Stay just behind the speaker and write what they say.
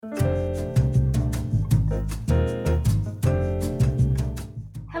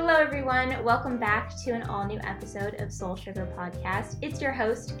everyone. Welcome back to an all-new episode of Soul Sugar Podcast. It's your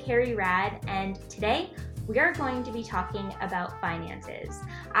host, Carrie Rad, and today we are going to be talking about finances.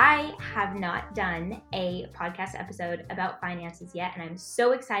 I have not done a podcast episode about finances yet, and I'm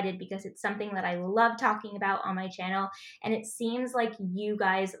so excited because it's something that I love talking about on my channel, and it seems like you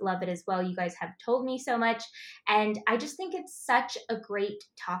guys love it as well. You guys have told me so much, and I just think it's such a great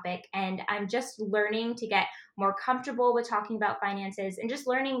topic, and I'm just learning to get more comfortable with talking about finances and just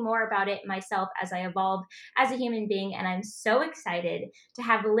learning more about it myself as I evolve as a human being. And I'm so excited to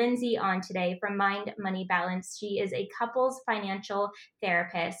have Lindsay on today from Mind Money Balance. She is a couples financial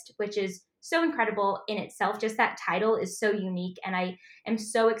therapist, which is so incredible in itself. Just that title is so unique, and I am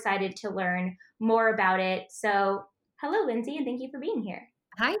so excited to learn more about it. So hello, Lindsay, and thank you for being here.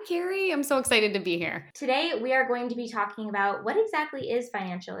 Hi, Carrie. I'm so excited to be here. Today, we are going to be talking about what exactly is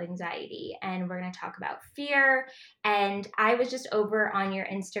financial anxiety, and we're going to talk about fear. And I was just over on your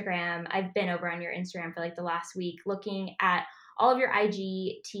Instagram. I've been over on your Instagram for like the last week looking at all of your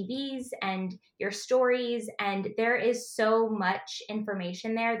IGTVs and your stories, and there is so much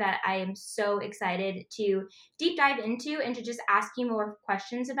information there that I am so excited to deep dive into and to just ask you more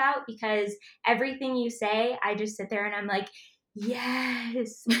questions about, because everything you say, I just sit there and I'm like,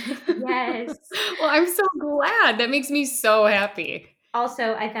 yes, yes. Well, I'm so glad. That makes me so happy.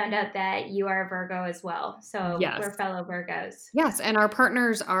 Also, I found out that you are a Virgo as well. So Yes. we're fellow Virgos. Yes, and our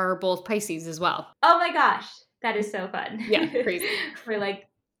partners are both Pisces as well. Oh my gosh, that is so fun. Yeah, crazy. We're like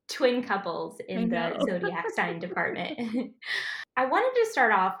twin couples in the zodiac sign department. I wanted to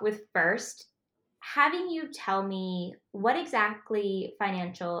start off with first having you tell me what exactly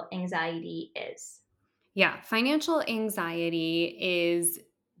financial anxiety is. Yeah, financial anxiety is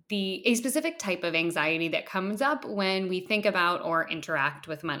a specific type of anxiety that comes up when we think about or interact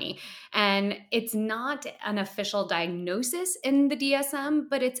with money. And it's not an official diagnosis in the DSM,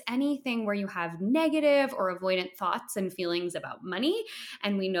 but it's anything where you have negative or avoidant thoughts and feelings about money.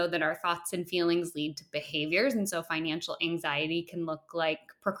 And we know that our thoughts and feelings lead to behaviors. And so financial anxiety can look like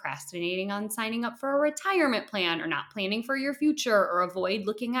procrastinating on signing up for a retirement plan, or not planning for your future, or avoid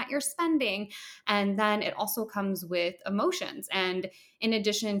looking at your spending. And then it also comes with emotions. And in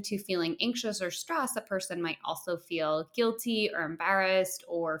addition to feeling anxious or stressed, a person might also feel guilty or embarrassed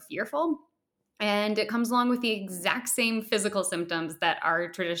or fearful. And it comes along with the exact same physical symptoms that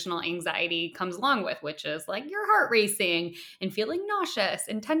our traditional anxiety comes along with, which is like your heart racing and feeling nauseous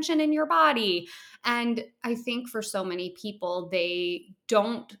and tension in your body. And I think for so many people, they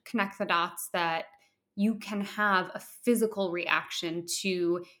don't connect the dots that you can have a physical reaction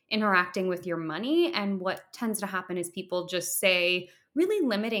to interacting with your money. And what tends to happen is people just say really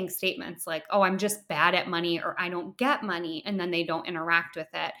limiting statements like, oh, I'm just bad at money, or I don't get money, and then they don't interact with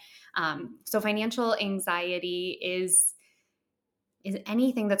it. So financial anxiety is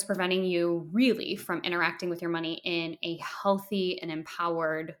anything that's preventing you really from interacting with your money in a healthy and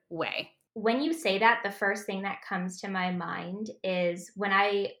empowered way. When you say that, the first thing that comes to my mind is when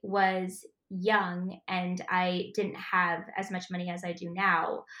I was young and I didn't have as much money as I do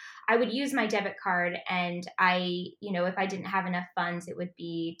now, I would use my debit card, and if I didn't have enough funds, it would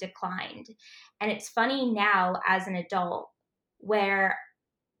be declined. And it's funny now as an adult where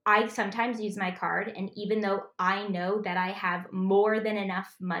I sometimes use my card, and even though I know that I have more than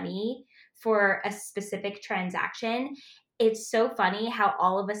enough money for a specific transaction, it's so funny how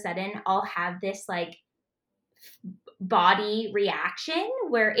all of a sudden I'll have this like body reaction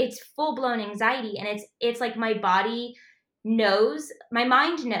where it's full blown anxiety, and it's like my body knows, my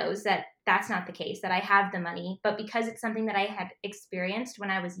mind knows that that's not the case, that I have the money, but because it's something that I had experienced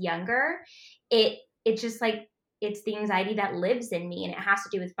when I was younger, it's just like it's the anxiety that lives in me, and it has to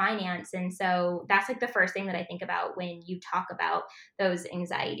do with finance. And so that's like the first thing that I think about when you talk about those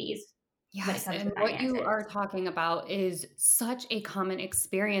anxieties. Yes, and what you are talking about is such a common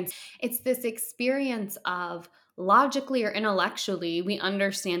experience. It's this experience of logically or intellectually, we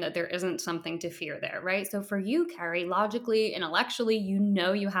understand that there isn't something to fear there, right? So for you, Carrie, logically, intellectually, you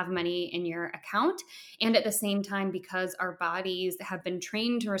know you have money in your account. And at the same time, because our bodies have been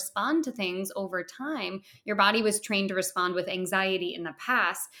trained to respond to things over time, your body was trained to respond with anxiety in the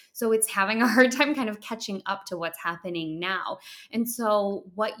past. So it's having a hard time kind of catching up to what's happening now. And so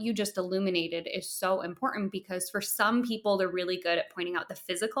what you just illuminated is so important, because for some people, they're really good at pointing out the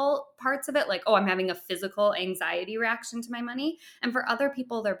physical parts of it, like, oh, I'm having a physical anxiety reaction to my money. And for other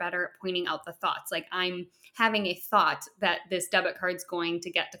people, they're better at pointing out the thoughts, like, I'm having a thought that this debit card's going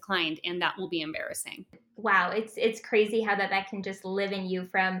to get declined, and that will be embarrassing. Wow, it's crazy how that can just live in you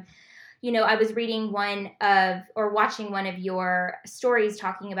from I was reading watching one of your stories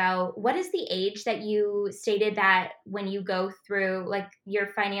talking about what is the age that you stated that when you go through like your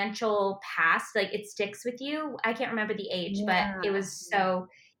financial past, like it sticks with you. I can't remember the age, but Yeah. it was so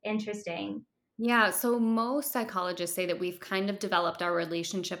interesting. Yeah, so most psychologists say that we've kind of developed our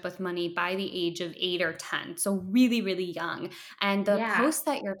relationship with money by the age of 8 or 10. So, really, really young. And the Yeah. post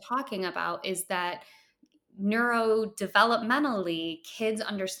that you're talking about is that neurodevelopmentally, kids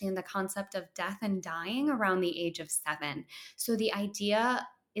understand the concept of death and dying around the age of 7. So, the idea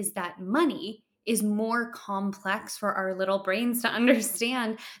is that money is more complex for our little brains to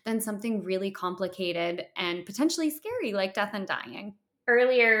understand than something really complicated and potentially scary like death and dying.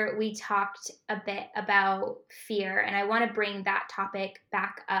 Earlier we talked a bit about fear, and I want to bring that topic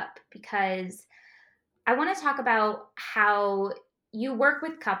back up because I want to talk about how you work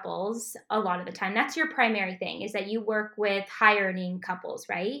with couples a lot of the time. That's your primary thing, is that you work with high earning couples,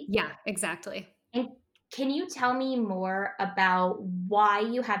 right? Yeah, exactly. And can you tell me more about why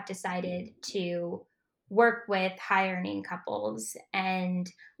you have decided to work with high earning couples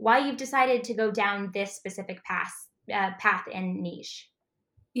and why you've decided to go down this specific path and niche?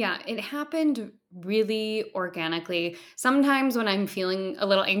 Yeah, it happened really organically. Sometimes when I'm feeling a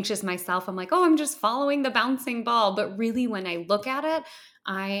little anxious myself, I'm like, oh, I'm just following the bouncing ball. But really, when I look at it,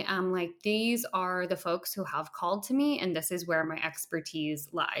 I am like, these are the folks who have called to me, and this is where my expertise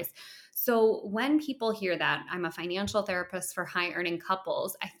lies. So when people hear that I'm a financial therapist for high earning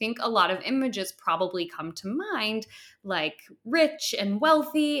couples, I think a lot of images probably come to mind, like rich and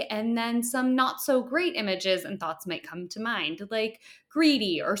wealthy, and then some not so great images and thoughts might come to mind, like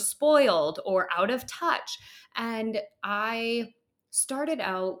greedy or spoiled or out of touch. And I started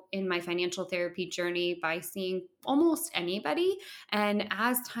out in my financial therapy journey by seeing almost anybody. And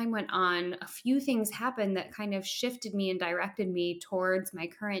as time went on, a few things happened that kind of shifted me and directed me towards my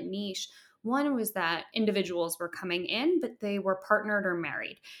current niche. One was that individuals were coming in, but they were partnered or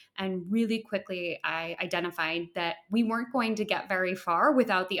married. And really quickly, I identified that we weren't going to get very far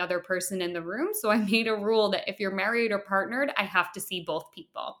without the other person in the room. So I made a rule that if you're married or partnered, I have to see both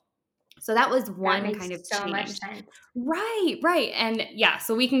people. So that was That one makes kind of so much change. sense. Right, right. And yeah,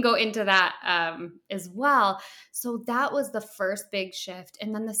 so we can go into that as well. So that was the first big shift.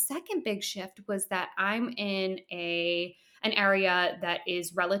 And then the second big shift was that I'm in an area that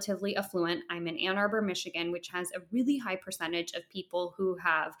is relatively affluent. I'm in Ann Arbor, Michigan, which has a really high percentage of people who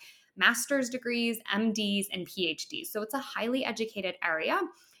have master's degrees, MDs, and PhDs. So it's a highly educated area.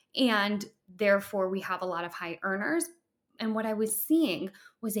 And therefore, we have a lot of high earners. And what I was seeing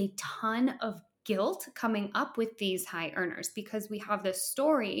was a ton of guilt coming up with these high earners because we have this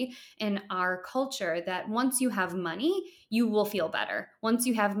story in our culture that once you have money, you will feel better. Once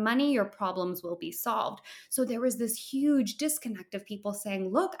you have money, your problems will be solved. So there was this huge disconnect of people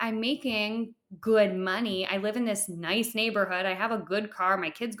saying, look, I'm making good money. I live in this nice neighborhood. I have a good car. My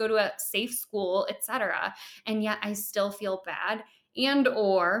kids go to a safe school, etc. And yet I still feel bad and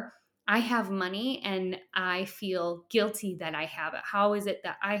or I have money and I feel guilty that I have it. How is it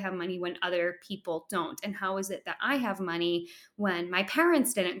that I have money when other people don't? And how is it that I have money when my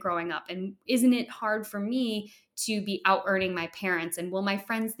parents didn't growing up? And isn't it hard for me to be out earning my parents? And will my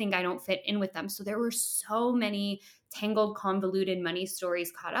friends think I don't fit in with them? So there were so many tangled, convoluted money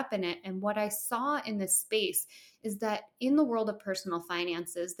stories caught up in it. And what I saw in this space is that in the world of personal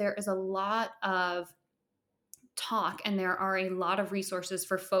finances, there is a lot of talk and there are a lot of resources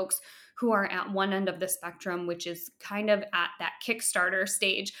for folks who are at one end of the spectrum, which is kind of at that Kickstarter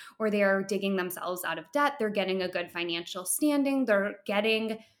stage where they are digging themselves out of debt, they're getting a good financial standing, they're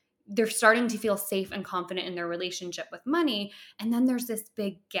starting to feel safe and confident in their relationship with money. And then there's this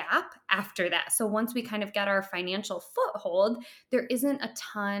big gap after that. So once we kind of get our financial foothold, there isn't a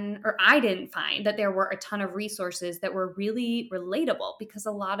ton, or I didn't find that there were a ton of resources that were really relatable because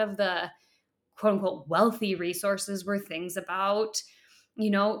a lot of the quote unquote wealthy resources were things about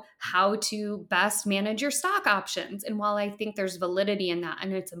how to best manage your stock options. And while I think there's validity in that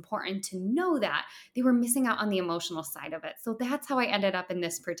and it's important to know that, they were missing out on the emotional side of it. So that's how I ended up in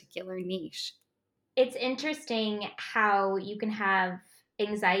this particular niche. It's interesting how you can have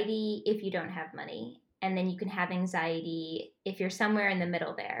anxiety if you don't have money, and then you can have anxiety if you're somewhere in the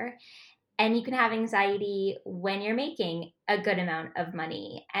middle there. And you can have anxiety when you're making a good amount of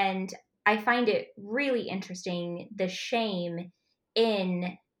money. And I find it really interesting the shame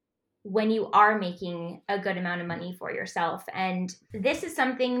in when you are making a good amount of money for yourself. And this is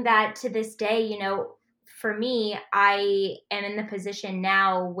something that to this day, for me, I am in the position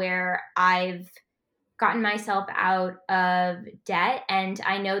now where I've gotten myself out of debt. And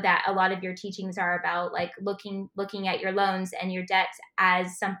I know that a lot of your teachings are about like looking at your loans and your debts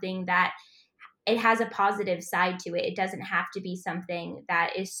as something that it has a positive side to it. It doesn't have to be something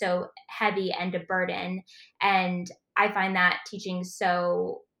that is so heavy and a burden. And I find that teaching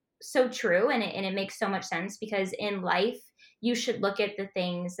so true, and it makes so much sense, because in life you should look at the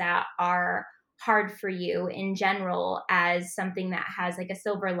things that are hard for you in general as something that has like a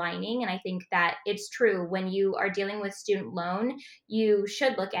silver lining. And I think that it's true when you are dealing with student loan, you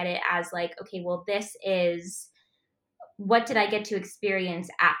should look at it as like, okay, well, this is what did I get to experience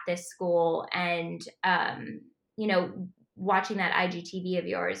at this school? And, watching that IGTV of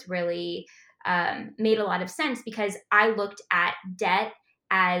yours really made a lot of sense, because I looked at debt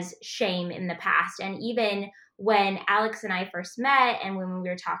as shame in the past. And even when Alex and I first met and when we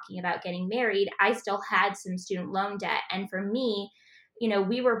were talking about getting married, I still had some student loan debt. And for me,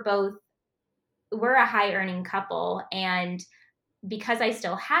 we're a high earning couple. And because I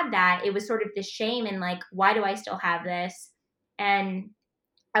still had that, it was sort of this shame and like, why do I still have this? And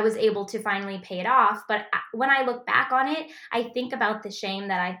I was able to finally pay it off. But when I look back on it, I think about the shame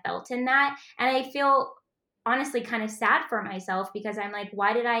that I felt in that. And I feel honestly kind of sad for myself, because I'm like,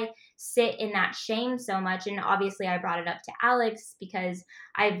 why did I sit in that shame so much? And obviously I brought it up to Alex because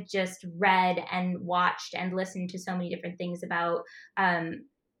I've just read and watched and listened to so many different things about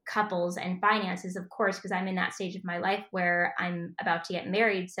couples and finances, of course, because I'm in that stage of my life where I'm about to get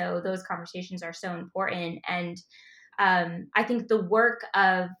married. So those conversations are so important. And I think the work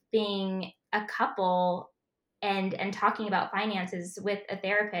of being a couple and talking about finances with a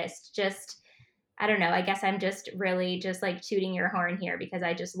therapist, just, I don't know, I guess I'm just really just like tooting your horn here, because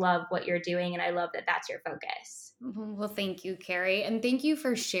I just love what you're doing and I love that that's your focus. Well, thank you, Carrie. And thank you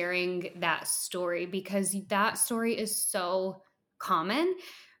for sharing that story, because that story is so common,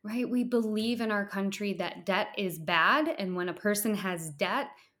 right? We believe in our country that debt is bad. And when a person has debt,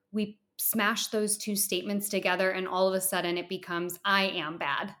 we smash those two statements together, and all of a sudden it becomes, I am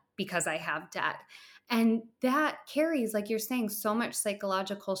bad because I have debt. And that carries, like you're saying, so much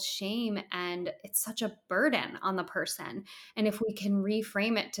psychological shame, and it's such a burden on the person. And if we can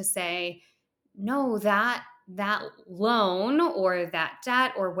reframe it to say, no, that loan or that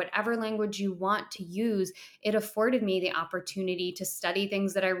debt or whatever language you want to use, it afforded me the opportunity to study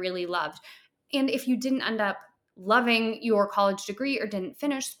things that I really loved. And if you didn't end up loving your college degree or didn't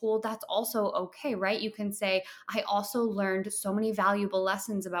finish school, that's also okay, right? You can say, I also learned so many valuable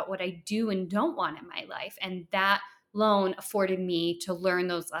lessons about what I do and don't want in my life. And that loan afforded me to learn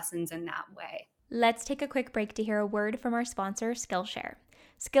those lessons in that way. Let's take a quick break to hear a word from our sponsor, Skillshare.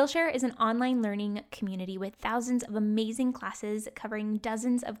 Skillshare is an online learning community with thousands of amazing classes covering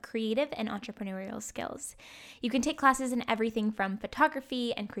dozens of creative and entrepreneurial skills. You can take classes in everything from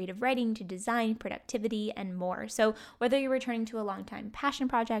photography and creative writing to design, productivity, and more. So whether you're returning to a long-time passion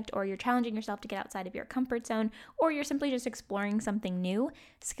project, or you're challenging yourself to get outside of your comfort zone, or you're simply just exploring something new,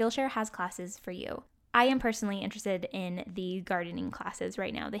 Skillshare has classes for you. I am personally interested in the gardening classes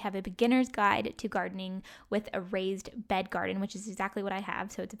right now. They have a beginner's guide to gardening with a raised bed garden, which is exactly what I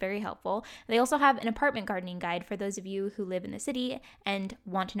have, so it's very helpful. They also have an apartment gardening guide for those of you who live in the city and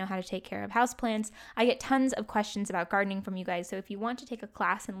want to know how to take care of houseplants. I get tons of questions about gardening from you guys, so if you want to take a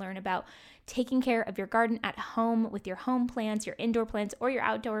class and learn about taking care of your garden at home with your home plants, your indoor plants, or your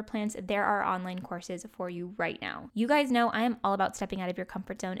outdoor plants, there are online courses for you right now. You guys know I am all about stepping out of your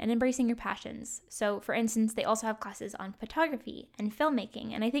comfort zone and embracing your passions. So for instance, they also have classes on photography and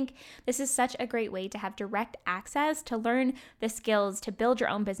filmmaking, and I think this is such a great way to have direct access to learn the skills to build your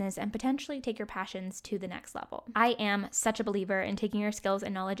own business and potentially take your passions to the next level. I am such a believer in taking your skills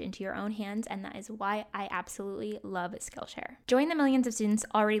and knowledge into your own hands, and that is why I absolutely love Skillshare. Join the millions of students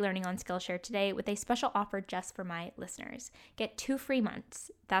already learning on Skillshare today with a special offer just for my listeners. Get 2 free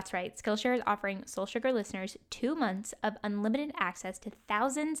months. That's right, Skillshare is offering Soul Sugar listeners 2 months of unlimited access to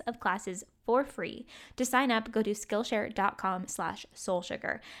thousands of classes for free. To sign up, go to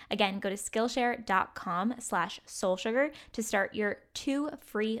Skillshare.com/soulsugar. Again, go to Skillshare.com/soulsugar to start your 2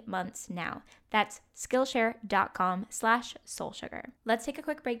 free months now. That's Skillshare.com/soulsugar. Let's take a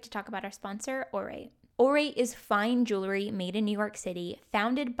quick break to talk about our sponsor, Aurate. Aurate is fine jewelry made in New York City,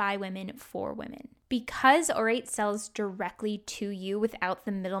 founded by women for women. Because Aurate sells directly to you without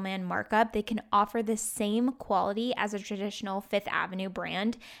the middleman markup, they can offer the same quality as a traditional Fifth Avenue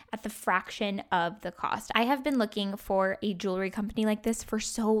brand at the fraction of the cost. I have been looking for a jewelry company like this for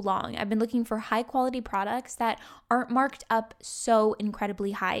so long. I've been looking for high quality products that aren't marked up so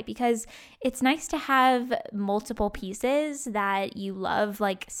incredibly high, because it's nice to have multiple pieces that you love,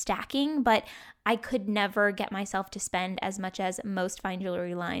 like stacking, but I could never get myself to spend as much as most fine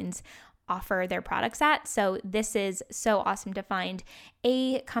jewelry lines offer their products at. So this is so awesome to find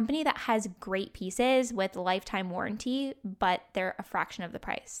a company that has great pieces with lifetime warranty, but they're a fraction of the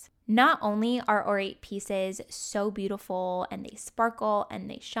price. Not only are Aurate pieces so beautiful and they sparkle and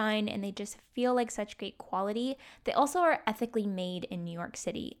they shine and they just feel like such great quality, they also are ethically made in New York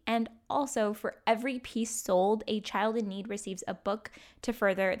City. And also, for every piece sold, a child in need receives a book to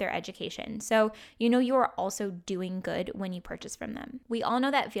further their education. So you know you are also doing good when you purchase from them. We all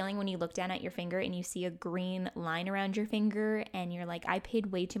know that feeling when you look down at your finger and you see a green line around your finger and you're like, I paid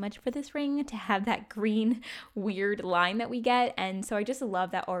way too much for this ring to have that green weird line that we get. And so I just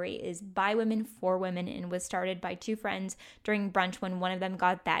love that Aurate is by women for women and was started by two friends during brunch when one of them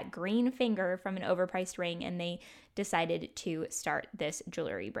got that green finger from an overpriced ring and they decided to start this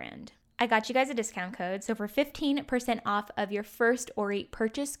jewelry brand. I got you guys a discount code. So for 15% off of your first Aurate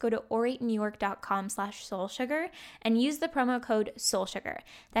purchase, go to auratenewyork.com/soulsugar and use the promo code soulsugar.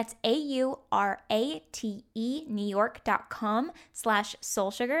 That's AURATE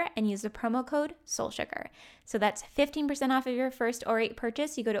newyork.com/soulsugar and use the promo code soulsugar. So that's 15% off of your first Aurate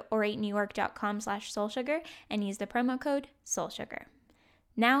purchase. You go to auratenewyork.com/soulsugar and use the promo code soulsugar.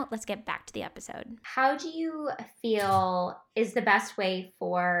 Now let's get back to the episode. How do you feel is the best way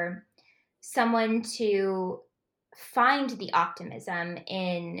for someone to find the optimism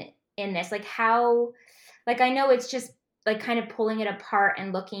in this? Like how, like I know it's just like kind of pulling it apart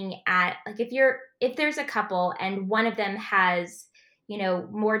and looking at like if there's a couple and one of them has, you know,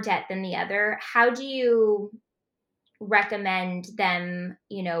 more debt than the other, how do you recommend them,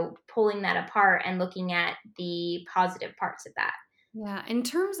 you know, pulling that apart and looking at the positive parts of that? Yeah, in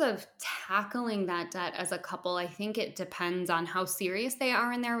terms of tackling that debt as a couple, I think it depends on how serious they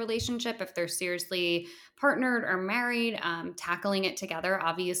are in their relationship. If they're seriously partnered or married, tackling it together,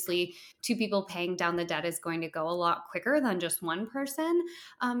 obviously, two people paying down the debt is going to go a lot quicker than just one person.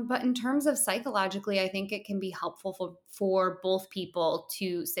 But in terms of psychologically, I think it can be helpful for both people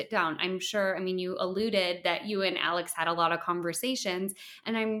to sit down. I'm sure, I mean, you alluded that you and Alex had a lot of conversations,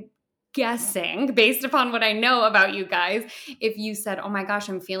 and I'm guessing based upon what I know about you guys, if you said, oh my gosh,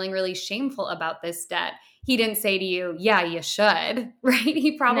 I'm feeling really shameful about this debt, he didn't say to you, yeah, you should, right?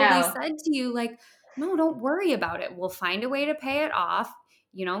 He probably said to you like, no, don't worry about it. We'll find a way to pay it off.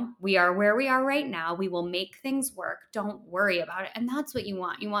 You know, we are where we are right now. We will make things work. Don't worry about it. And that's what you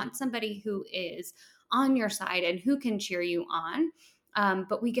want. You want somebody who is on your side and who can cheer you on.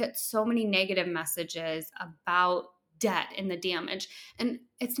 But we get so many negative messages about debt and the damage. And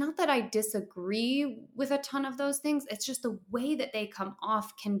it's not that I disagree with a ton of those things. It's just the way that they come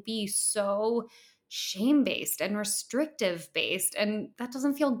off can be so shame-based and restrictive-based, and that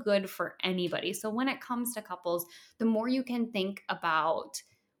doesn't feel good for anybody. So when it comes to couples, the more you can think about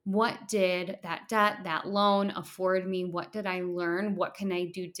what did that debt, that loan afford me? What did I learn? What can I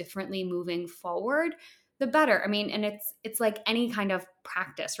do differently moving forward? The better. I mean, and it's like any kind of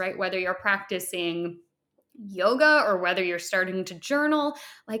practice, right? Whether you're practicing yoga or whether you're starting to journal,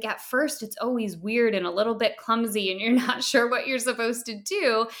 like at first it's always weird and a little bit clumsy and you're not sure what you're supposed to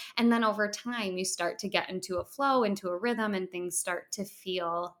do. And then over time you start to get into a flow, into a rhythm, and things start to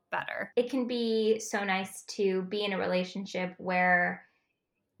feel better. It can be so nice to be in a relationship where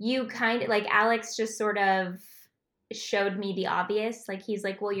you kind of like Alex just sort of showed me the obvious. Like he's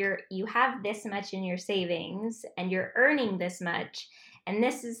like, well, you have this much in your savings and you're earning this much, and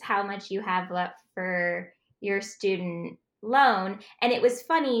this is how much you have left for your student loan. And it was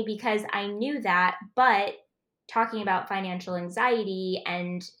funny because I knew that, but talking about financial anxiety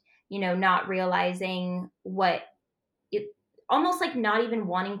and, you know, not realizing what it almost like not even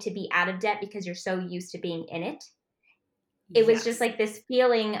wanting to be out of debt because you're so used to being in it. It was just like this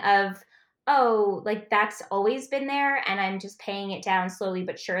feeling of, oh, like that's always been there and I'm just paying it down slowly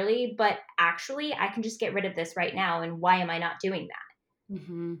but surely. But actually, I can just get rid of this right now. And why am I not doing that?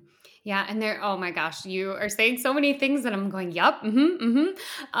 Mm-hmm. Yeah. And oh my gosh, you are saying so many things that I'm going, yup.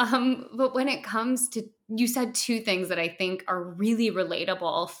 But when it comes to, you said two things that I think are really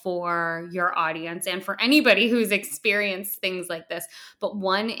relatable for your audience and for anybody who's experienced things like this. But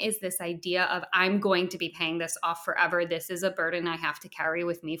one is this idea of I'm going to be paying this off forever. This is a burden I have to carry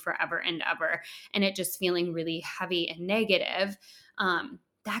with me forever and ever. And it just feeling really heavy and negative.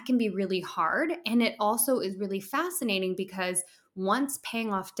 That can be really hard. And it also is really fascinating because once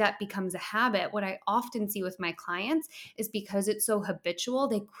paying off debt becomes a habit, what I often see with my clients is because it's so habitual,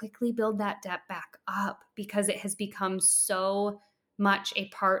 they quickly build that debt back up because it has become so much a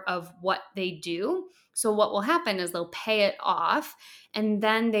part of what they do. So what will happen is they'll pay it off and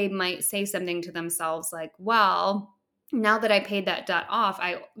then they might say something to themselves like, well, now that I paid that debt off,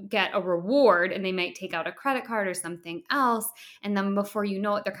 I get a reward and they might take out a credit card or something else. And then before you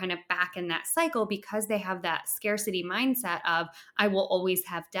know it, they're kind of back in that cycle because they have that scarcity mindset of, I will always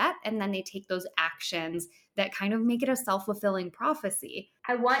have debt. And then they take those actions that kind of make it a self-fulfilling prophecy.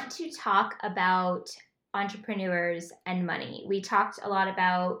 I want to talk about entrepreneurs and money. We talked a lot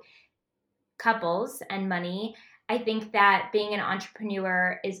about couples and money. I think that being an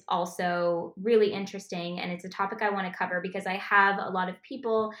entrepreneur is also really interesting, and it's a topic I want to cover because I have a lot of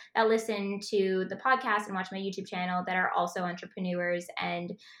people that listen to the podcast and watch my YouTube channel that are also entrepreneurs.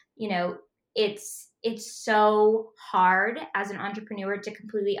 And it's so hard as an entrepreneur to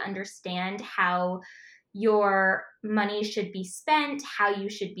completely understand how your money should be spent, how you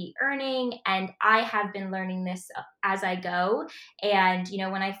should be earning. And I have been learning this as I go. And,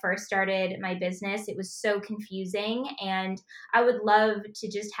 when I first started my business, it was so confusing. And I would love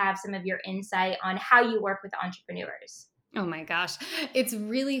to just have some of your insight on how you work with entrepreneurs. Oh my gosh. It's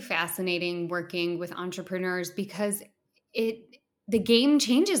really fascinating working with entrepreneurs because the game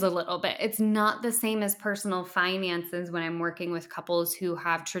changes a little bit. It's not the same as personal finances when I'm working with couples who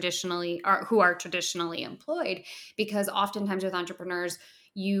are traditionally employed, because oftentimes with entrepreneurs,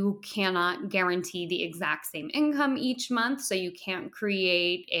 you cannot guarantee the exact same income each month. So you can't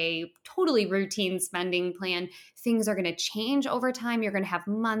create a totally routine spending plan. Things are going to change over time. You're going to have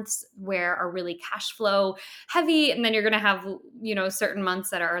months where are really cash flow heavy, and then you're going to have, certain months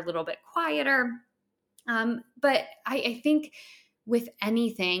that are a little bit quieter. But I think with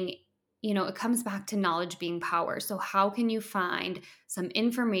anything, it comes back to knowledge being power. So how can you find some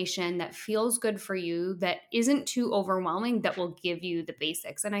information that feels good for you, that isn't too overwhelming, that will give you the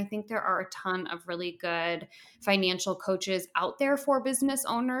basics? And I think there are a ton of really good financial coaches out there for business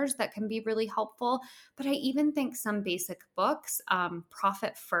owners that can be really helpful. But I even think some basic books,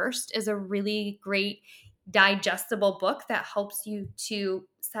 Profit First is a really great digestible book that helps you to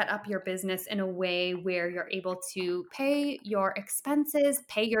set up your business in a way where you're able to pay your expenses,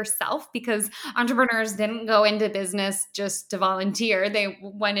 pay yourself, because entrepreneurs didn't go into business just to volunteer. They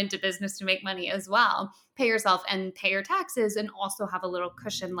went into business to make money as well. Pay yourself and pay your taxes and also have a little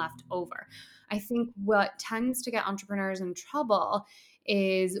cushion left over. I think what tends to get entrepreneurs in trouble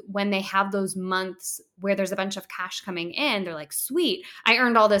is when they have those months where there's a bunch of cash coming in. They're like, sweet, I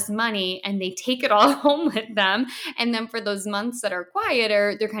earned all this money, and they take it all home with them. And then for those months that are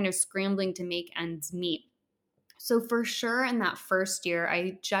quieter, they're kind of scrambling to make ends meet. So for sure, in that first year,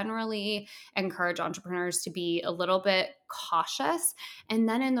 I generally encourage entrepreneurs to be a little bit cautious. And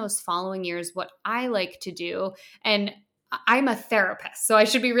then in those following years, what I like to do, and I'm a therapist, so I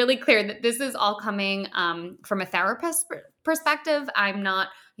should be really clear that this is all coming from a therapist perspective. I'm not,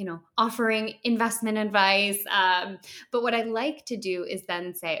 offering investment advice. But what I like to do is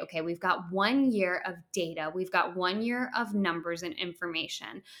then say, okay, we've got 1 year of data. We've got 1 year of numbers and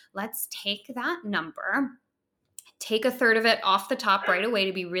information. Let's take that number, take a third of it off the top right away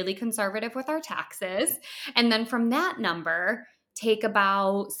to be really conservative with our taxes. And then from that number, take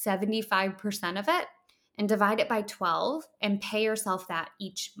about 75% of it and divide it by 12 and pay yourself that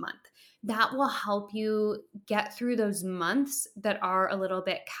each month. That will help you get through those months that are a little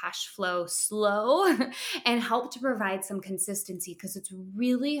bit cash flow slow and help to provide some consistency, because it's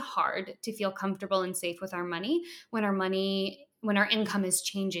really hard to feel comfortable and safe with our money when our income is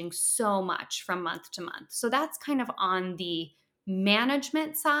changing so much from month to month. So that's kind of on the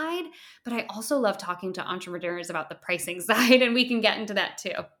management side, but I also love talking to entrepreneurs about the pricing side, and we can get into that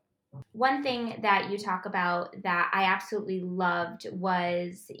too. One thing that you talk about that I absolutely loved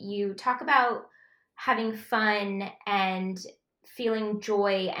was you talk about having fun and feeling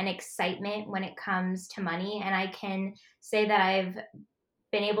joy and excitement when it comes to money. And I can say that I've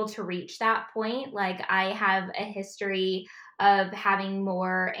been able to reach that point. Like, I have a history of having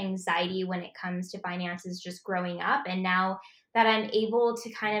more anxiety when it comes to finances just growing up. And now that I'm able to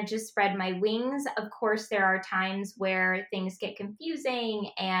kind of just spread my wings, of course, there are times where things get confusing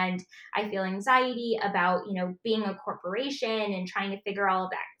and I feel anxiety about, being a corporation and trying to figure all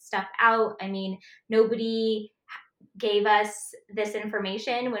of that stuff out. I mean, nobody gave us this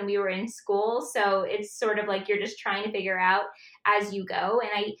information when we were in school. So it's sort of like you're just trying to figure out as you go.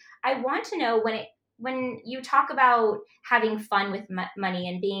 And I want to know, when you talk about having fun with money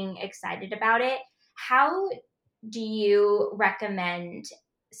and being excited about it, how do you recommend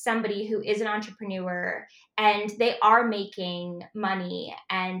somebody who is an entrepreneur and they are making money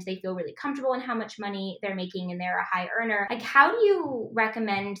and they feel really comfortable in how much money they're making and they're a high earner? Like, how do you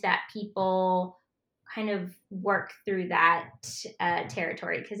recommend that people kind of work through that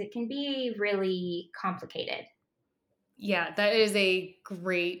territory? Because it can be really complicated. Yeah, that is a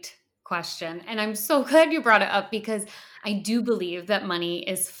great question. And I'm so glad you brought it up because I do believe that money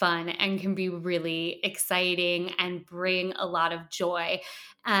is fun and can be really exciting and bring a lot of joy.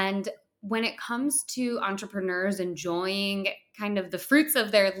 And when it comes to entrepreneurs enjoying kind of the fruits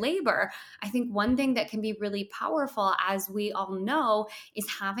of their labor, I think one thing that can be really powerful, as we all know, is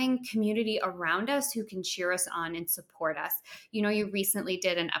having community around us who can cheer us on and support us. You know, you recently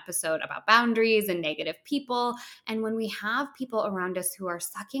did an episode about boundaries and negative people. And when we have people around us who are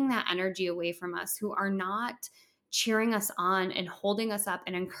sucking that energy away from us, who are not cheering us on and holding us up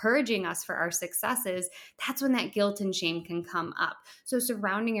and encouraging us for our successes, that's when that guilt and shame can come up. So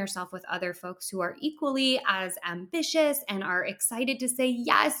surrounding yourself with other folks who are equally as ambitious and are excited to say,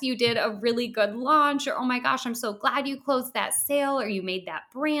 yes, you did a really good launch, or, oh my gosh, I'm so glad you closed that sale or you made that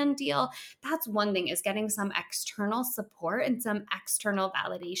brand deal. That's one thing, is getting some external support and some external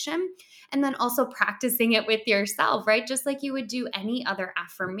validation. And then also practicing it with yourself, right? Just like you would do any other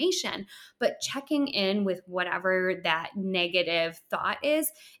affirmation, but checking in with whatever that negative thought is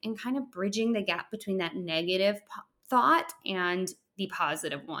and kind of bridging the gap between that negative thought and the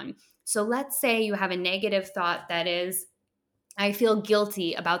positive one. So let's say you have a negative thought that is, I feel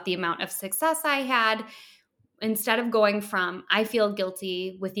guilty about the amount of success I had. Instead of going from, I feel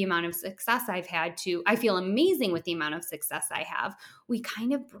guilty with the amount of success I've had, to, I feel amazing with the amount of success I have, we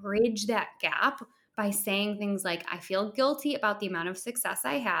kind of bridge that gap by saying things like, I feel guilty about the amount of success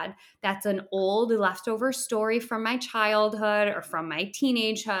I had. That's an old leftover story from my childhood or from my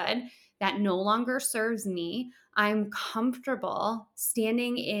teenagehood that no longer serves me. I'm comfortable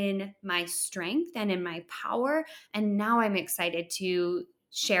standing in my strength and in my power. And now I'm excited to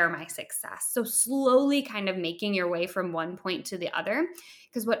share my success. So slowly kind of making your way from one point to the other.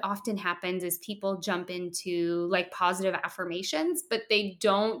 Because what often happens is people jump into like positive affirmations, but they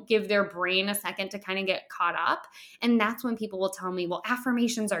don't give their brain a second to kind of get caught up. And that's when people will tell me, well,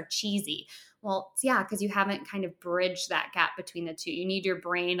 affirmations are cheesy. Well, yeah, because you haven't kind of bridged that gap between the two. You need your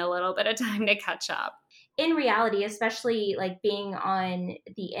brain a little bit of time to catch up. In reality, especially like being on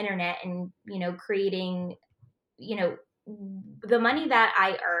the internet and, creating, the money that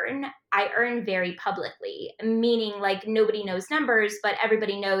I earn very publicly, meaning like nobody knows numbers, but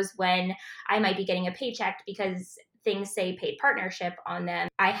everybody knows when I might be getting a paycheck because things say paid partnership on them.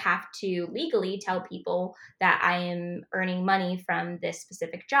 I have to legally tell people that I am earning money from this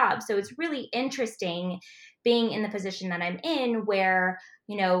specific job. So it's really interesting being in the position that I'm in where,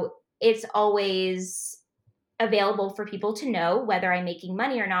 it's always available for people to know whether I'm making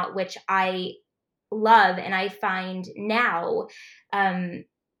money or not, which I love. And I find now I'm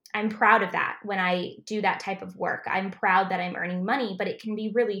proud of that when I do that type of work. I'm proud that I'm earning money, but it can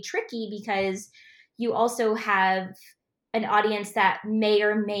be really tricky because you also have an audience that may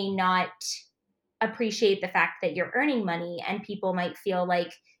or may not appreciate the fact that you're earning money, and people might feel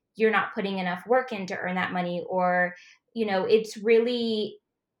like you're not putting enough work in to earn that money, or, it's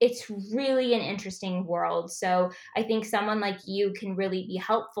really an interesting world. So I think someone like you can really be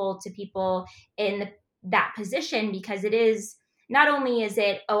helpful to people in that position, because it is, not only is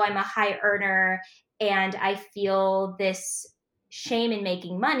it, oh, I'm a high earner and I feel this shame in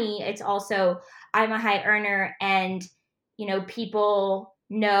making money, it's also, I'm a high earner and, people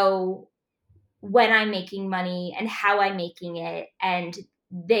know when I'm making money and how I'm making it, and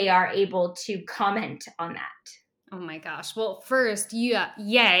they are able to comment on that. Oh my gosh. Well, first, yeah,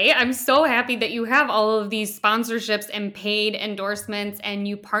 yay. I'm so happy that you have all of these sponsorships and paid endorsements, and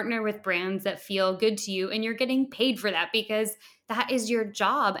you partner with brands that feel good to you, and you're getting paid for that because that is your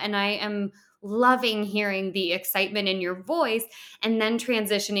job. And I am loving hearing the excitement in your voice, and then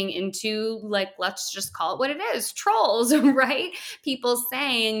transitioning into, like, let's just call it what it is, trolls, right? People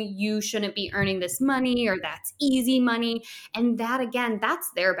saying you shouldn't be earning this money, or that's easy money. And that, again, that's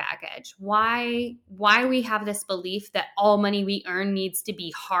their baggage. Why we have this belief that all money we earn needs to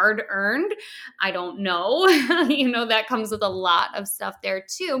be hard earned, I don't know. That comes with a lot of stuff there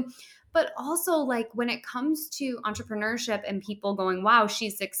too. But also, like, when it comes to entrepreneurship and people going, wow,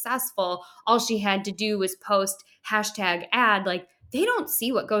 she's successful, all she had to do was post #ad, like, they don't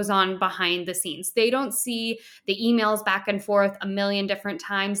see what goes on behind the scenes. They don't see the emails back and forth a million different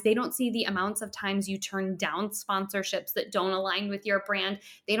times. They don't see the amounts of times you turn down sponsorships that don't align with your brand.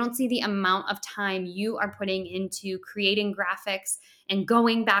 They don't see the amount of time you are putting into creating graphics and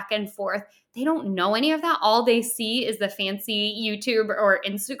going back and forth. They don't know any of that. All they see is the fancy YouTube or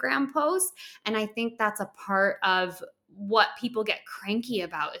Instagram posts. And I think that's a part of what people get cranky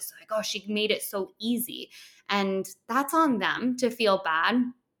about, is like, oh, she made it so easy. And that's on them to feel bad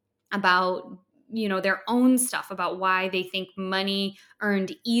about, their own stuff, about why they think money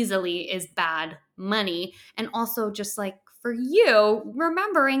earned easily is bad money. And also just like for you,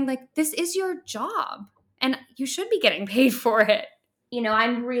 remembering like this is your job and you should be getting paid for it. You know,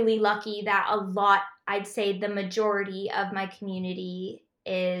 I'm really lucky that I'd say the majority of my community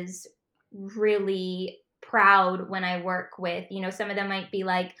is really proud when I work with, some of them might be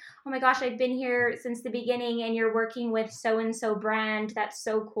like, oh my gosh, I've been here since the beginning and you're working with so and so brand. That's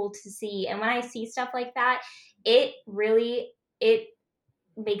so cool to see. And when I see stuff like that, it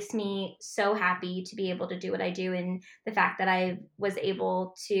makes me so happy to be able to do what I do. And the fact that I was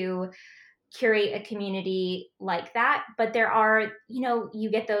able to curate a community like that. But there are, you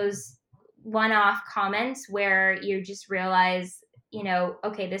get those one-off comments where you just realize,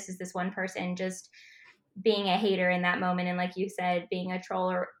 okay, this is this one person just being a hater in that moment. And like you said, being a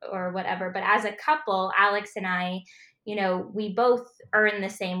troll or whatever. But as a couple, Alex and I, we both are in the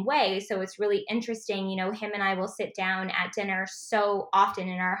same way. So it's really interesting. Him and I will sit down at dinner so often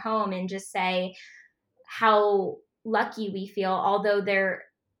in our home and just say how lucky we feel, although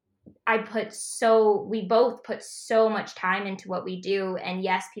we both put so much time into what we do. And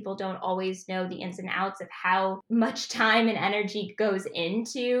yes, people don't always know the ins and outs of how much time and energy goes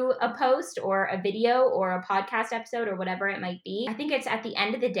into a post or a video or a podcast episode or whatever it might be. I think it's at the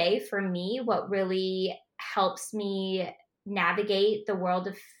end of the day, for me, what really helps me navigate the world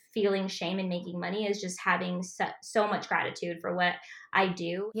of feeling shame and making money is just having so much gratitude for what I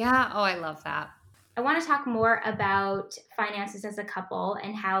do. Yeah. Oh, I love that. I want to talk more about finances as a couple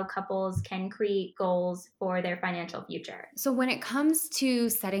and how couples can create goals for their financial future. So when it comes to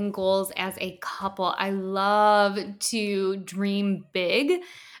setting goals as a couple, I love to dream big.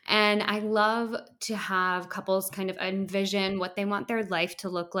 And I love to have couples kind of envision what they want their life to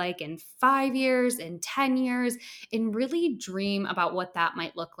look like in 5 years, in 10 years, and really dream about what that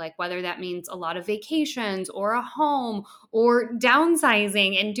might look like, whether that means a lot of vacations or a home or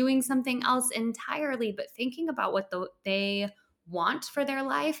downsizing and doing something else entirely, but thinking about what they want for their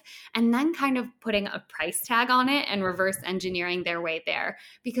life and then kind of putting a price tag on it and reverse engineering their way there.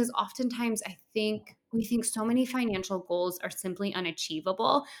 Because oftentimes we think so many financial goals are simply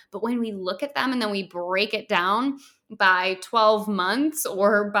unachievable, but when we look at them and then we break it down by 12 months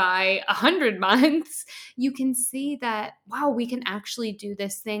or by 100 months, you can see that, wow, we can actually do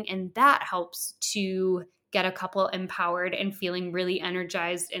this thing. And that helps to get a couple empowered and feeling really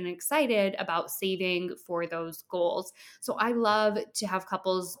energized and excited about saving for those goals. So I love to have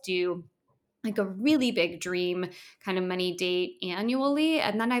couples do like a really big dream kind of money date annually.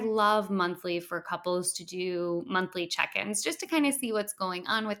 And then I love monthly for couples to do monthly check-ins just to kind of see what's going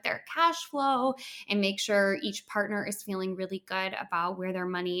on with their cash flow and make sure each partner is feeling really good about where their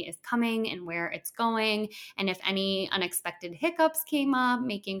money is coming and where it's going. And if any unexpected hiccups came up,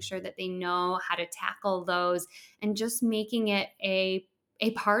 making sure that they know how to tackle those and just making it a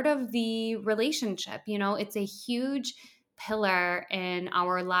part of the relationship. It's a huge pillar in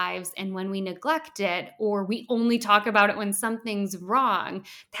our lives. And when we neglect it or we only talk about it when something's wrong,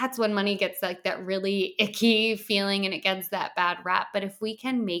 that's when money gets like that really icky feeling and it gets that bad rap. But if we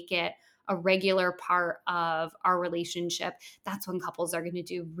can make it a regular part of our relationship, that's when couples are going to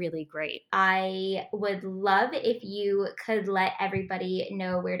do really great. I would love if you could let everybody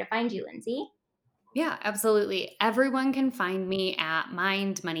know where to find you, Lindsay. Yeah, absolutely. Everyone can find me at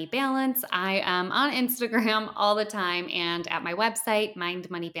Mind Money Balance. I am on Instagram all the time and at my website,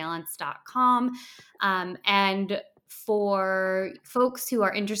 mindmoneybalance.com. And for folks who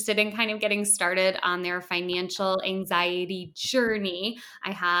are interested in kind of getting started on their financial anxiety journey,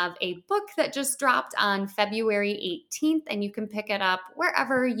 I have a book that just dropped on February 18th, and you can pick it up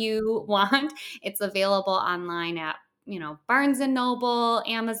wherever you want. It's available online at Barnes & Noble,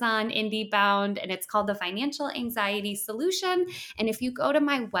 Amazon, IndieBound, and it's called The Financial Anxiety Solution. And if you go to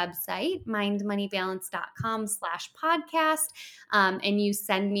my website, mindmoneybalance.com/podcast, and you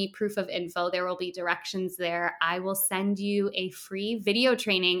send me proof of info, there will be directions there. I will send you a free video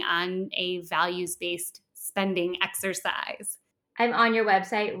training on a values-based spending exercise. I'm on your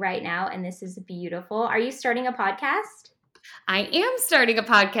website right now, and this is beautiful. Are you starting a podcast? I am starting a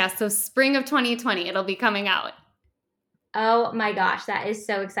podcast. So spring of 2020, it'll be coming out. Oh my gosh, that is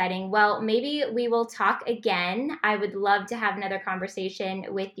so exciting. Well, maybe we will talk again. I would love to have another conversation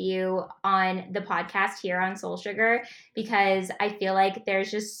with you on the podcast here on Soul Sugar, because I feel like there's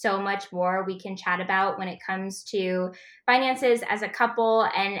just so much more we can chat about when it comes to finances as a couple.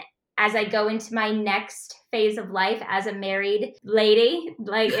 And as I go into my next phase of life as a married lady,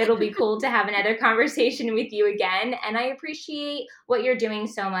 like it'll be cool to have another conversation with you again. And I appreciate what you're doing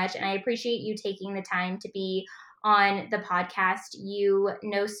so much. And I appreciate you taking the time to be on the podcast. You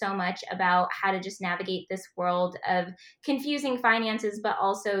know so much about how to just navigate this world of confusing finances, but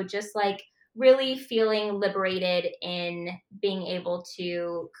also just like really feeling liberated in being able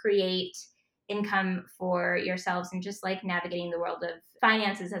to create income for yourselves and just like navigating the world of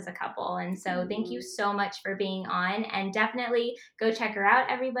finances as a couple. And so thank you so much for being on, and definitely go check her out,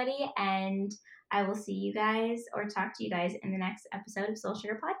 everybody. And I will see you guys or talk to you guys in the next episode of Soul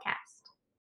Sugar Podcast.